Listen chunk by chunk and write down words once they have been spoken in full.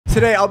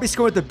Today, I'll be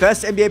scoring with the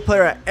best NBA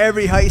player at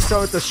every height,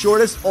 starting with the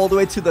shortest all the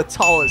way to the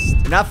tallest.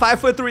 And at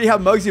 5'3", we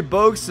have Muggsy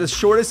Bogues, the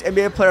shortest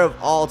NBA player of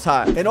all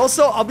time. And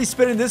also, I'll be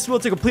spinning this wheel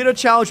to complete a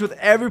challenge with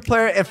every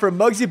player. And for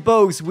Muggsy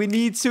Bogues, we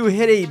need to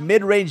hit a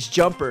mid-range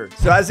jumper.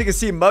 So as you can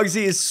see,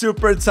 Muggsy is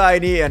super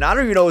tiny, and I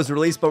don't even know his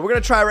release, but we're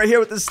going to try right here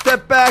with the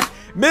step back,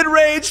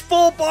 mid-range,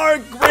 full bar,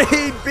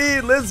 grade B.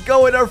 Let's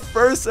go in our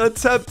first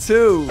attempt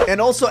too. And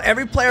also,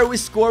 every player we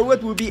score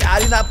with, we'll be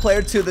adding that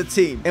player to the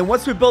team. And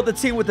once we build the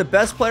team with the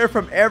best player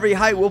from every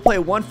height, we'll play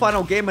one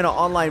final game in an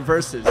online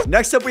versus.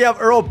 Next up, we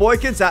have Earl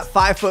Boykins at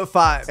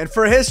 5'5". And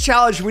for his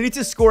challenge, we need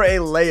to score a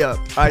layup.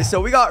 All right, so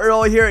we got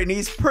Earl here, and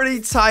he's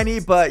pretty tiny,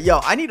 but yo,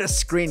 I need a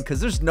screen because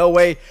there's no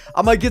way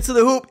I'm gonna get to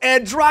the hoop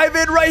and drive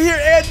in right here.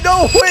 And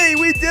no way,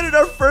 we did it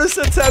our first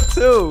attempt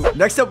too.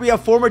 Next up, we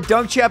have former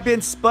dunk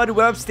champion Spud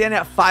Webb standing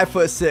at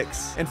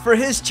 5'6". And for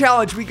his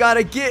challenge, we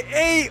gotta get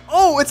a,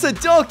 oh, it's a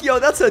dunk, yo,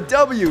 that's a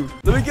W.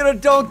 Let me get a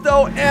dunk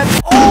though, and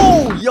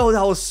oh, yo,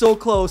 that was so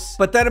close.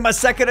 But then in my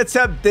second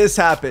attempt, this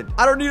happened.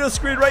 I don't need a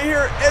screen right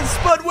here, and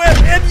Spud Webb,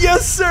 and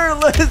yes sir,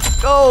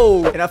 let's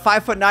go. And at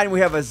 5'9", we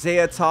have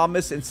Isaiah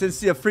Thomas, and since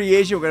he's a free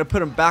agent, we're gonna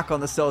put him back on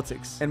the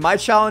Celtics. And my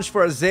challenge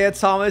for Isaiah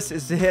Thomas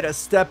is to hit a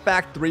step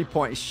back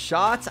 3-point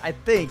shot, I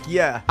think.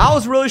 Yeah, I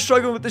was really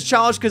struggling with this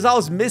challenge because I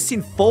was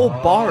missing full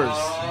bars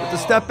with the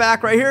step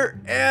back right here,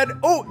 and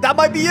oh, that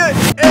might be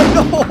it. And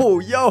no,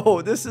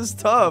 yo, this is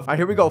tough. All right,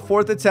 here we go,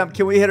 fourth attempt.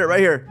 Can we hit it right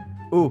here?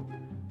 Ooh,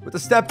 with the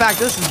step back.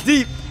 This is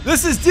deep.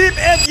 This is deep,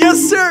 and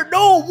yes sir.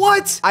 No,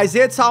 what?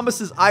 Isaiah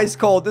Thomas is ice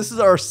cold. This is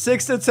our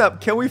sixth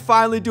attempt. Can we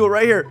finally do it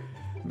right here?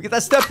 Let me get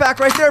that step back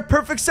right there.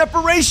 Perfect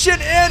separation,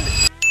 and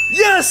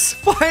yes,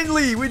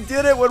 finally, we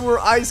did it when we're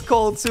ice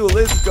cold too.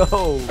 Let's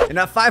go. And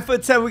at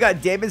 5'10", we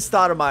got David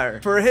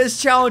Stoudemire. For his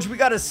challenge, we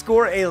got to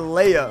score a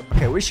layup.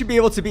 Okay, we should be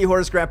able to beat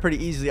Horace Grant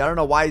pretty easily. I don't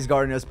know why he's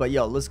guarding us, but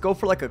yo, let's go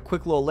for like a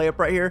quick little layup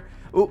right here.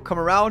 Ooh, come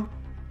around.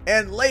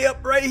 And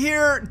layup right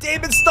here.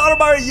 David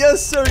Stoudemire.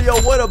 Yes, sir.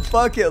 Yo, what a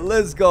bucket.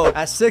 Let's go.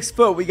 At 6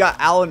 foot, we got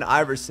Allen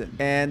Iverson.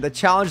 And the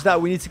challenge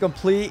that we need to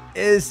complete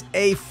is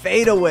a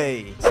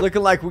fadeaway. It's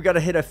looking like we got to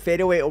hit a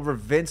fadeaway over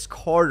Vince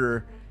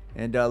Carter.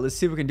 And let's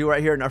see if we can do it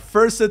right here in our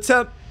first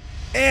attempt.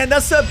 And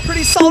that's a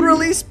pretty solid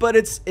release, but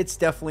it's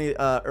definitely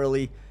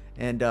early.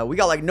 And we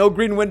got like no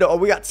green window. Oh,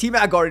 we got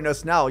T-Mac guarding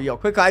us now. Yo,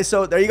 quick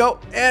ISO. There you go.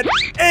 And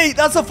hey,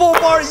 that's a full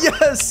bar.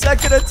 Yes,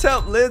 second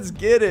attempt. Let's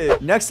get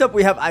it. Next up,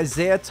 we have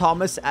Isaiah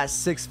Thomas at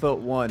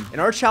 6'1".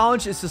 And our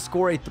challenge is to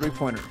score a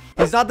three-pointer.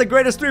 He's not the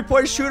greatest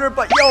three-point shooter,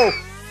 but yo,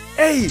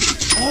 hey,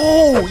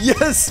 oh,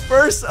 yes,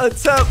 first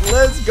attempt.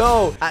 Let's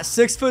go. At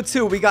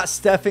 6'2", we got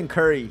Stephen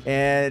Curry.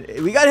 And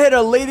we got to hit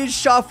a leaning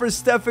shot for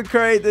Stephen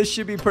Curry. This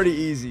should be pretty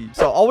easy.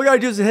 So all we got to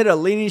do is hit a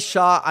leaning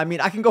shot. I mean,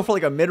 I can go for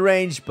like a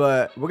mid-range,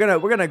 but we're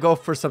gonna go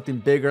for something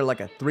bigger, like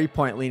a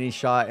 3-point leaning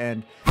shot.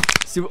 And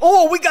see,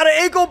 oh, we got an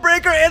ankle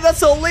breaker, and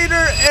that's a leader,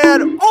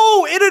 and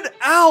oh, in and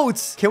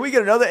out. Can we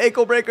get another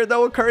ankle breaker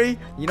though with Curry?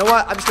 You know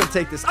what? I'm just gonna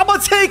take this. I'm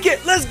gonna take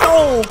it. Let's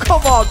go.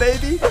 Come on,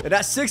 baby. And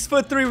at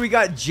 6'3", we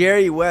got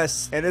Jerry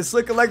West, and it's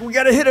looking like we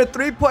gotta hit a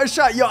 3-point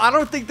shot. Yo, I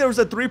don't think there was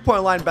a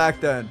 3-point line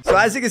back then. So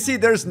as you can see,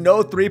 there's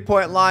no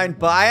 3-point line,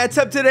 but I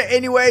attempted it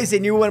anyways,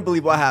 and you wouldn't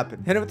believe what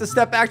happened. Hit it with the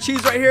step back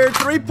cheese right here.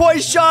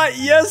 3-point shot.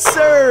 Yes,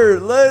 sir.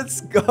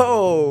 Let's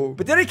go.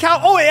 But did it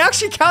count? Oh, it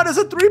actually counted as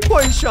a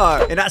 3-point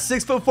shot. And at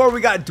 6'4",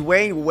 we got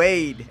Dwayne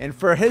Wade, and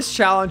for his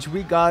challenge,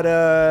 we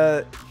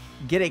gotta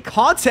get a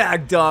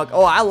contact dunk.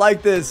 Oh, I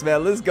like this,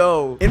 man. Let's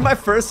go. In my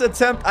first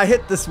attempt, I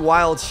hit this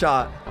wild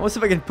shot. I want to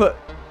see if I can put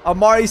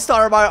Amari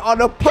Stoudemire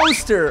on a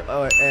poster.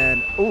 Oh,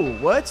 and oh,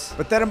 what?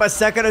 But then in my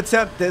second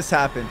attempt, this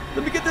happened.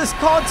 Let me get this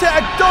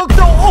contact dunk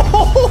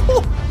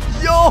though.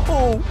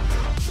 Oh,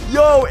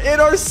 yo, in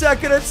our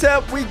second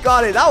attempt, we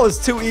got it. That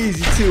was too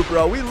easy too,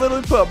 bro. We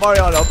literally put Amari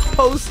on a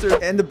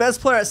poster. And the best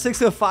player at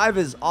 6'5"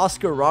 is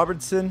Oscar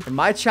Robertson. And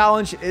my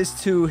challenge is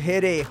to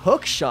hit a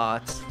hook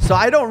shot. So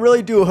I don't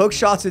really do hook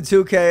shots in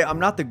 2K. I'm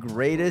not the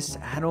greatest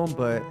at them,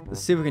 but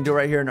let's see if we can do it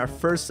right here in our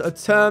first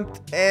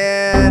attempt.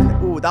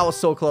 And ooh, that was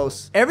so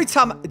close. Every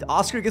time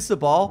Oscar gets the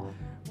ball,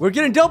 we're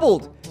getting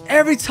doubled.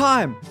 Every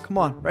time. Come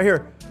on, right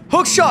here.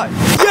 Hook shot.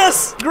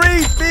 Yes,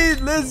 green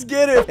bean. Let's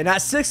get it. And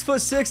at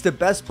 6'6", the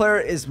best player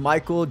is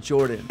Michael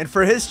Jordan. And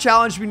for his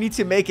challenge, we need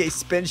to make a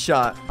spin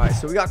shot. All right,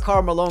 so we got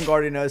Karl Malone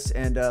guarding us,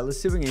 and let's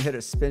see if we can hit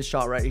a spin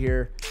shot right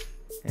here.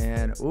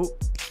 And ooh,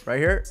 right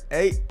here.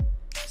 Hey,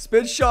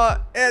 spin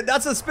shot, and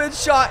that's a spin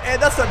shot,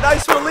 and that's a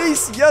nice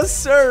release. Yes,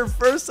 sir.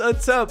 First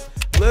attempt.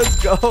 Let's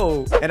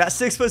go. And at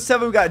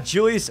 6'7", we got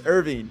Julius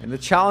Erving. And the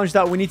challenge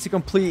that we need to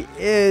complete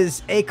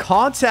is a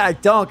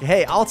contact dunk.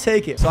 Hey, I'll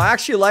take it. So I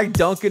actually like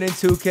dunking in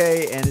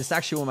 2K, and it's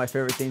actually one of my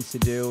favorite things to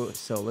do.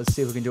 So let's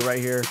see if we can do it right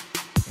here.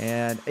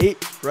 And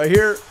 8 right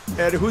here.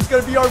 And who's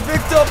going to be our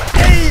victim?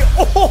 8.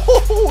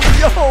 Oh,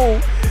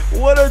 yo.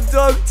 What a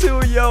dunk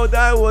too, yo.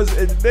 That was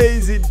an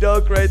amazing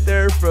dunk right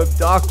there from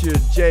Dr.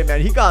 J,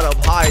 man. He got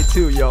up high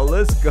too, yo.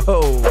 Let's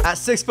go. At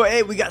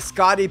 6'8", we got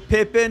Scottie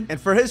Pippen.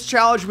 And for his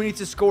challenge, we need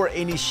to score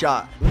any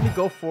shot. Let me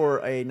go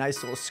for a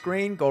nice little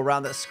screen. Go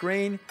around that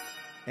screen.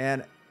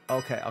 And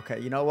Okay.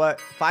 You know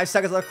what? 5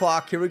 seconds on the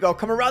clock. Here we go.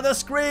 Come around the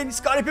screen.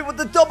 Scottie Pippen with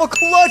the double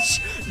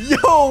clutch.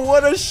 Yo,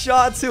 what a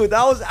shot, too.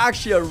 That was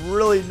actually a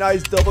really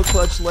nice double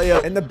clutch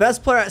layup. And the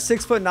best player at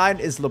 6'9"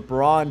 is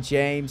LeBron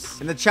James.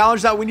 And the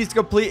challenge that we need to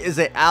complete is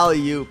an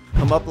alley-oop.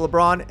 Come up,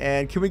 LeBron.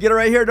 And can we get it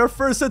right here in our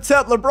first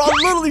attempt? LeBron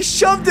literally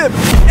shoved him.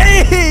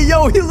 Hey,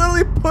 yo, he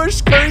literally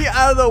pushed Curry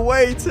out of the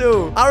way,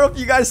 too. I don't know if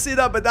you guys see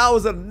that, but that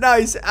was a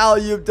nice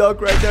alley-oop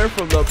dunk right there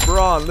from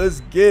LeBron.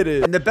 Let's get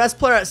it. And the best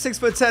player at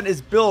 6'10"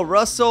 is Bill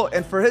Russell.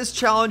 And for his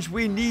challenge,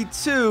 we need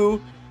to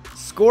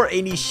score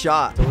any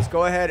shot. So let's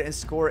go ahead and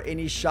score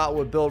any shot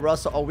with Bill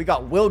Russell. Oh, we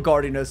got Will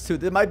guarding us, too.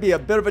 This might be a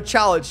bit of a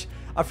challenge.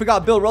 I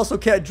forgot Bill Russell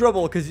can't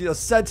dribble because he's a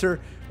center.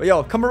 But,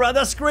 yo, come around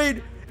that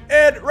screen.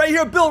 And right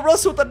here, Bill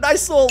Russell with a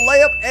nice little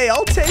layup. Hey,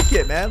 I'll take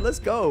it, man. Let's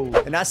go.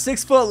 And at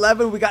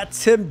 6'11", we got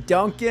Tim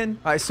Duncan.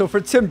 All right, so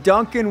for Tim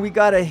Duncan, we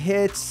got to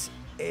hit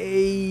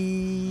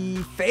a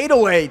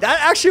fadeaway. That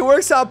actually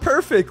works out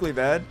perfectly,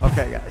 man.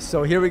 Okay, guys,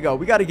 so here we go.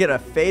 We got to get a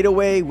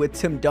fadeaway with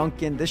Tim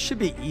Duncan. This should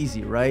be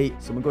easy, right?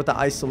 So I'm going to go with the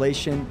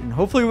isolation. And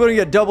hopefully we're going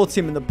to get double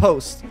team in the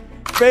post.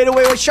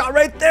 Fadeaway with shot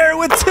right there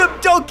with Tim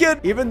Duncan.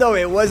 Even though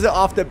it wasn't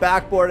off the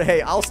backboard,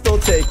 hey, I'll still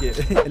take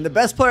it. And the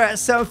best player at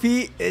 7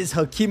 feet is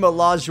Hakeem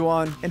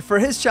Olajuwon. And for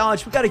his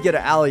challenge, we got to get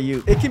an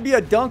alley-oop. It can be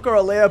a dunk or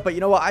a layup, but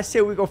you know what? I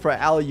say we go for an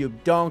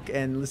alley-oop dunk.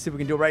 And let's see if we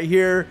can do it right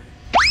here.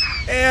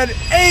 And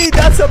hey,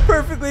 that's a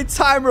perfectly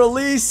timed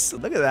release.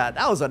 Look at that.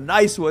 That was a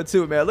nice one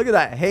too, man. Look at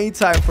that hang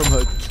time from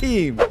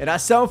Hakeem. And at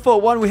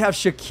 7'1", we have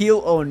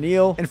Shaquille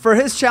O'Neal. And for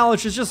his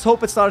challenge, just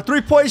hope it's not a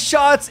three-point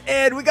shot.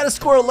 And we got to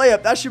score a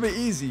layup. That should be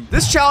easy.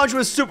 This challenge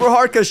was super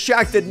hard because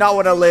Shaq did not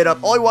want to lay it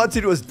up. All he wanted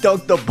to do was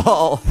dunk the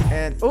ball.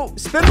 And oh,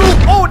 spin move.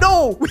 Oh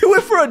no, we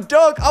went for a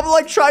dunk. I'm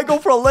like trying to go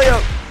for a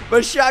layup.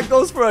 But Shaq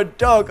goes for a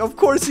dunk. Of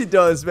course he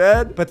does,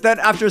 man. But then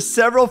after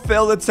several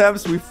failed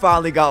attempts, we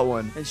finally got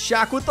one. And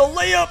Shaq with the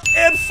layup.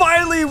 And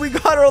finally, we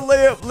got our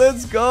layup.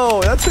 Let's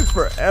go. That took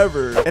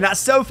forever. And at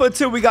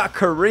 7'2", we got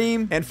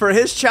Kareem. And for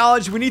his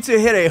challenge, we need to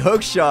hit a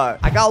hook shot.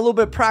 I got a little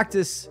bit of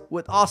practice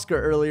with Oscar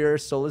earlier.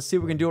 So let's see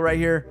if we can do it right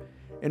here.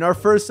 In our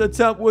first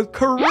attempt with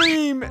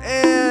Kareem.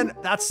 And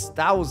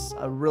that was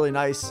a really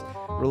nice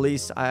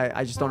release.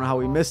 I just don't know how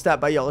we missed that.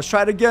 But yo, let's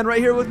try it again right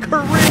here with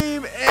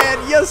Kareem.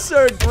 And yes,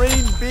 sir,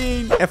 green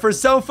bean. And for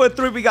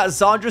 7'3", we got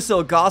Zondris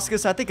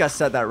Ilgauskas. I think I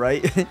said that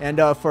right.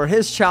 And for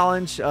his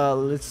challenge,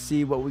 let's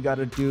see what we got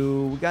to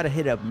do. We got to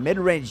hit a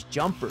mid-range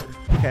jumper.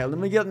 Okay, let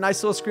me get a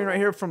nice little screen right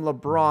here from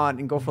LeBron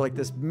and go for like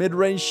this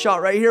mid-range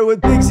shot right here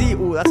with Big Z.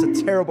 Ooh, that's a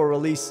terrible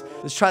release.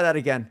 Let's try that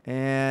again.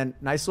 And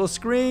nice little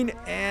screen.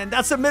 And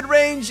that's a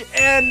mid-range.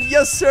 And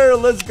yes, sir,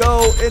 let's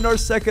go in our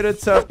second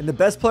attempt. And the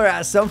best player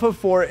at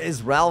 7'4"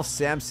 is Ralph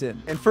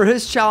Sampson. And for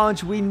his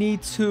challenge, we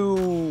need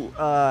to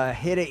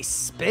hit a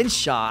spin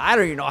shot. I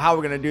don't even know how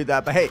we're gonna do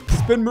that, but hey,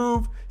 spin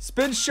move,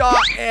 spin shot,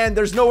 and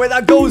there's no way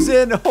that goes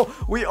in. Oh,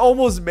 we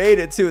almost made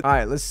it too. All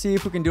right, let's see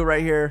if we can do it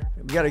right here.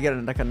 We gotta get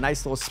like a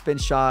nice little spin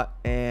shot,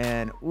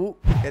 and ooh,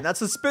 and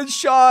that's a spin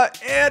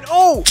shot, and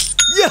oh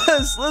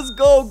yes, let's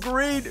go,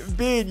 green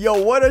bean.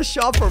 Yo, what a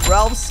shot from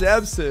Ralph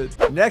Sampson.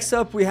 Next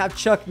up, we have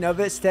Chuck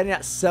Nevitt standing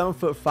at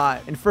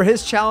 7'5", and for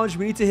his challenge,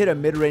 we need to hit a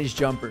mid-range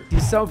jumper.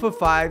 He's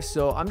 7'5",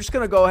 so I'm just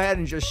gonna go ahead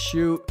and just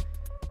shoot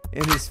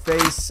in his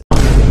face.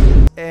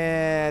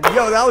 And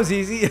yo, that was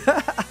easy.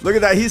 Look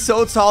at that. He's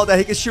so tall that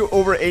he can shoot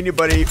over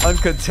anybody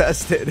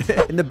uncontested.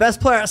 And the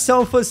best player at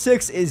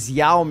 7'6" is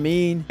Yao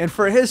Ming. And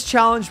for his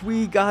challenge,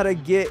 we gotta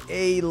get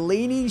a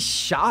leaning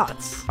shot.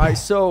 All right,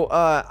 so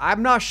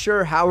I'm not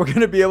sure how we're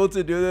gonna be able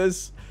to do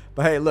this,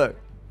 but hey, look,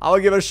 I'll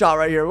give it a shot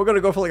right here. We're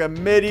gonna go for like a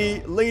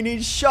midi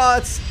leaning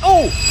shots.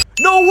 Oh,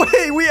 no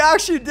way, we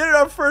actually did it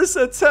our first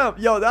attempt.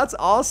 Yo, that's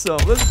awesome.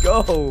 Let's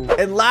go.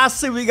 And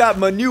lastly, we got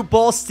Manu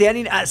Ball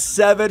standing at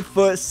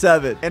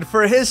 7'7". And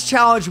for his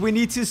challenge, we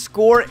need to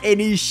score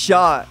any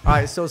shot. All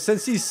right, so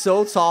since he's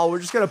so tall, we're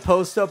just gonna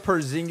post up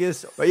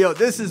Porzingis. But yo,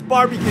 this is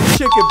barbecue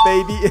chicken,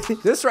 baby.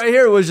 This right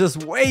here was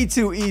just way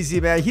too easy,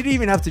 man. He didn't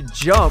even have to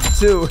jump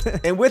too.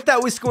 And with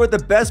that, we scored the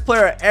best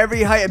player at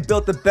every height and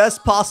built the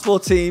best possible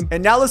team.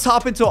 And now let's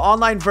hop into an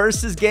online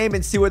versus game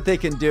and see what they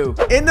can do.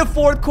 In the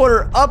fourth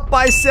quarter, up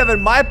by 7,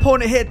 my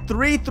opponent hit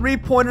 3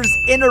 3-pointers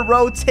in a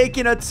row,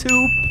 taking a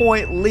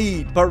 2-point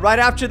lead. But right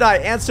after that, I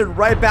answered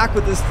right back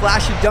with this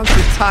flashy dunk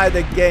to tie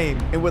the game.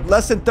 And with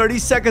less than 30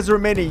 seconds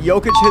remaining,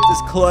 Jokic hit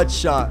this clutch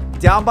shot.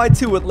 Down by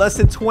 2 with less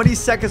than 20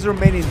 seconds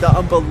remaining, the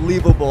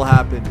unbelievable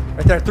happened.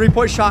 Right there,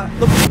 3-point shot.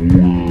 Look.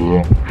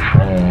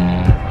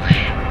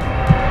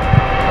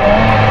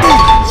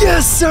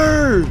 Yes,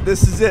 sir!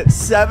 This is it.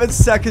 7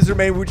 seconds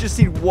remain. We just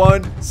need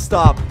one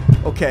stop.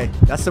 Okay,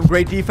 that's some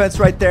great defense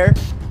right there.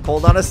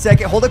 Hold on a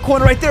second. Hold the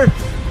corner right there.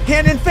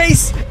 Hand in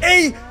face.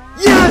 Hey,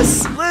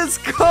 yes! Let's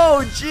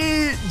go.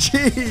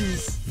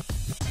 GG's.